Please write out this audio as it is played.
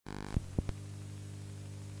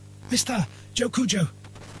MrJokujo.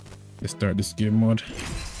 Let's start this game mode.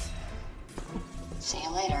 See you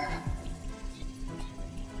later.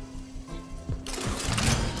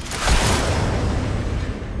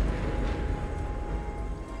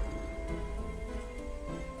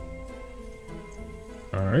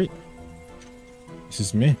 Alright. This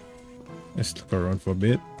is me. Let's look around for a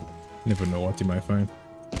bit. Never know what you might find.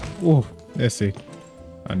 Oh, let's see.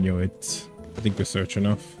 I knew it. I think we're searching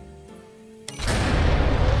enough.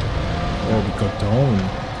 Oh, we got down.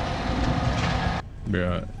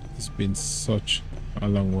 Bruh, it's been such a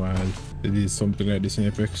long while. They did something like this in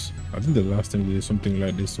Apex. I think the last time they did something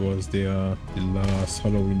like this was the last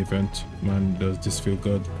Halloween event. Man, does this feel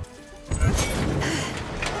good.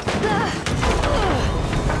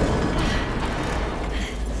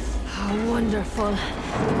 How wonderful.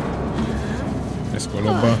 Let's go,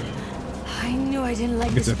 Loba. I knew I didn't like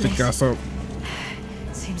Get this the thick place. ass up.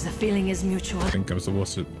 Seems the feeling is mutual. I think I'm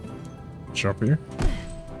supposed to shop here.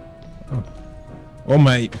 Oh, oh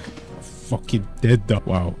my. Fucking dead though.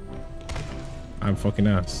 Wow. I'm fucking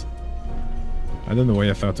ass. I don't know why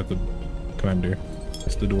I thought I could climb there.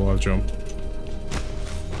 Let's do the wall jump.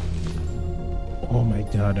 Oh my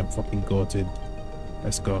god, I'm fucking goated.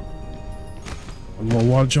 Let's go. One more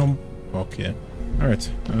wall jump. Okay. Alright.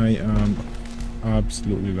 I am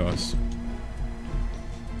absolutely lost.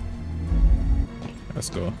 Let's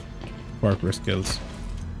go. Parkour skills.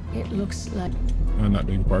 It looks like I'm not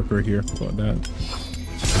doing parkour here. About that.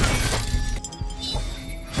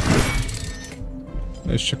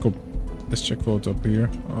 Let's check out up here.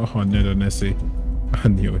 Oh, another Nessie. I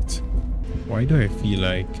knew it. Why do I feel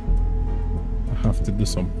like I have to do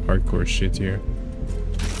some parkour shit here?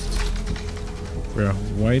 Bro,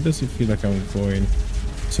 why does it feel like I'm going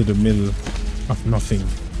to the middle of nothing?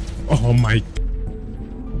 Oh my.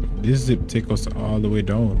 This zip takes us all the way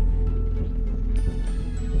down.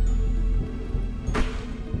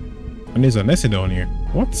 And there's a Nessie down here.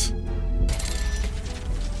 What?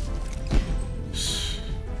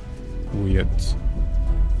 Weird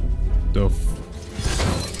stuff.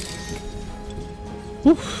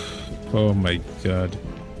 Oh my god.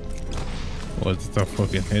 What's the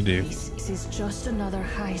fucking headache? this is just another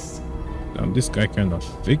heist. Damn, this guy kind of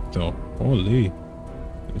thick though. Holy.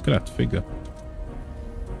 Look at that figure.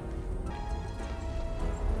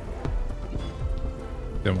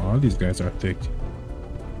 Damn, all these guys are thick.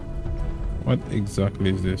 What exactly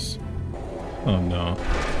is this? Oh no.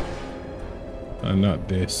 Not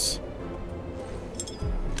this.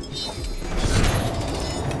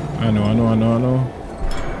 I know.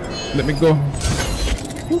 Let me go.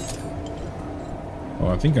 Oh,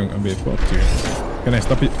 I think I'm a bit fucked here. Can I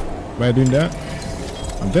stop it by doing that?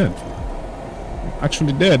 I'm dead. I'm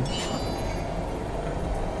actually dead.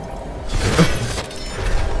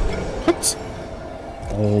 What?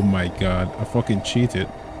 Oh my god, I fucking cheated.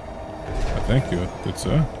 Thank you, good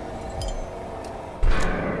sir.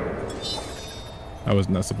 I was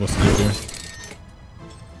not supposed to live there.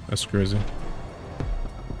 That's crazy.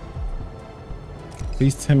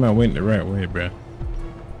 Please tell me I went the right way, bruh.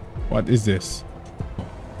 What is this?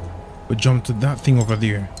 We jumped to that thing over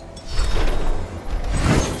there.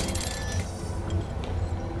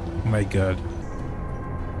 Oh my god.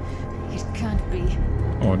 It can't be.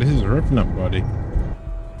 Oh, this is a ripping up body.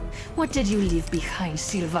 What did you leave behind,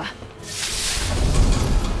 Silva?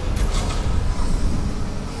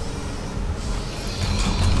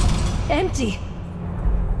 Empty.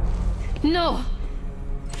 No.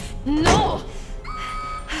 No.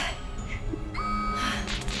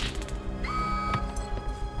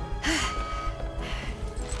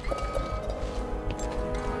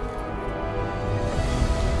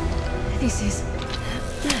 This is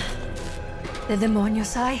the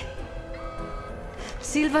demonio's eye.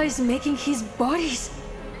 Silva is making his bodies.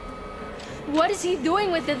 What is he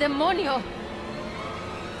doing with the demonio?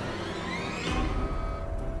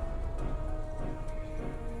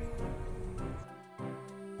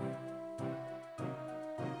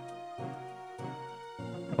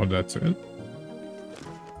 Oh, that's it.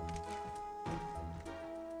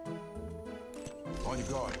 On your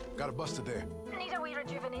guard. Got a buster there. Need a wee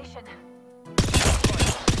rejuvenation.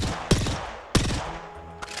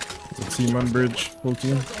 Team on bridge, full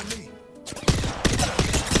team.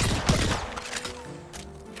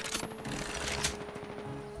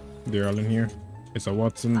 They're all in here. It's a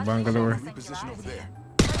Watson, Bangalore. Reposition over there.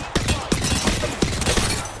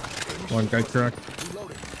 One guy cracked.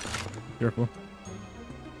 Careful.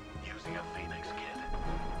 Using a Phoenix kit.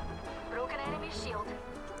 Broken enemy shield.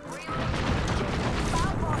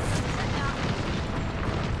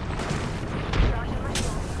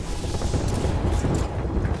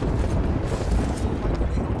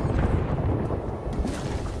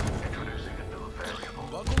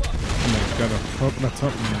 top, that's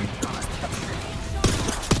up, man.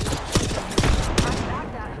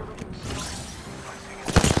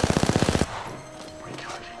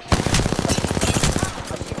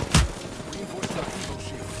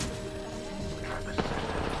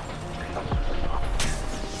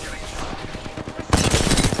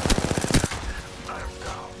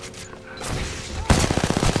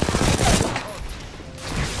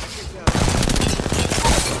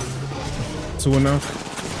 Two enough.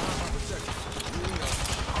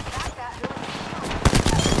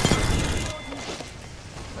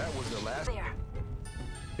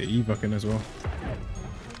 The evac in as well.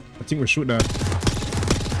 I think we shoot that.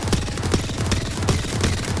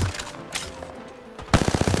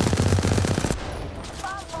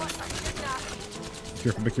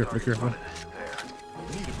 Careful, be careful, be careful.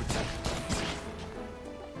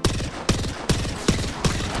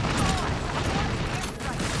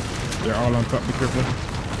 They're all on top, be careful.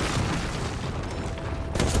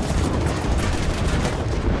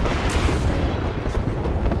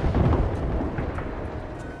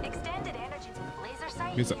 Extended energy. Laser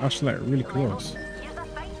sight. There's an Ashlight really close. Here's a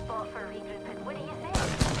fight spot for regrouping. What do you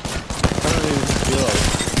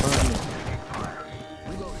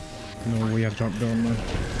think? No way I dropped down, man.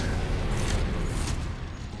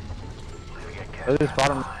 At this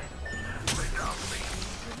bottom.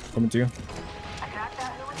 Coming to you.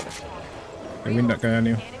 I win that guy on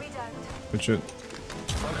you. Good shit.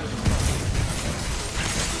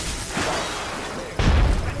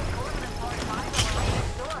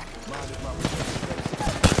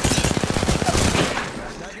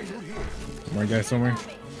 More guys somewhere.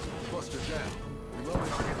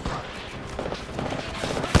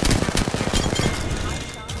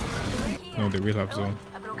 No, they will have zone.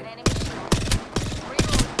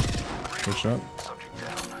 Good shot.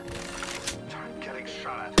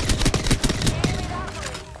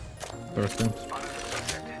 Thurston.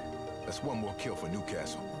 That's one more kill for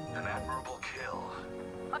Newcastle. An admirable kill.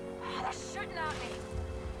 They're shooting at me.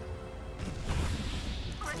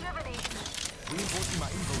 Rejuvenation. Reinforcing my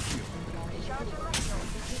info shield. Recharging my shield.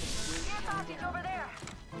 Care package over there.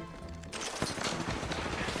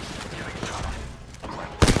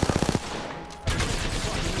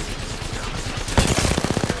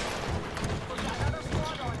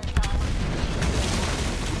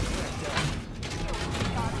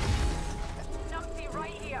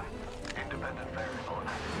 Independent variable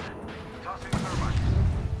analysis. Tossing thermite.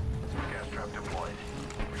 Gas trap deployed.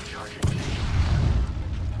 Recharging.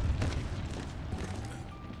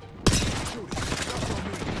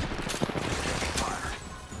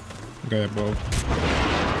 Guy above.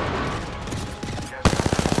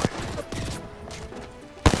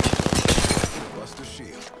 Buster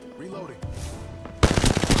shield. Reloading.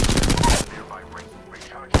 Nearby ring.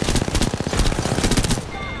 Recharging.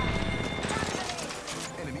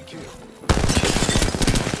 Enemy kill.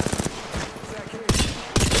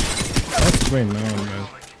 That's way now, man.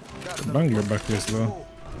 The bangler back there as well.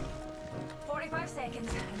 45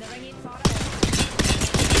 seconds. And the ring ain't far away.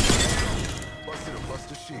 Busted a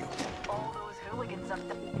Buster shield. All those hooligans up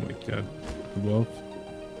the... Oh my god. The wolf.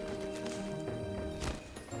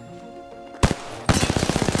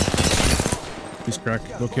 He's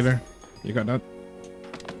cracked. Go killer. You got that?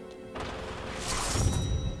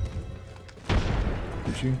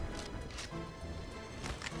 Did you?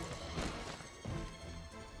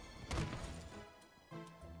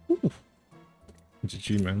 Ooh. It's a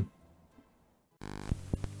G, man.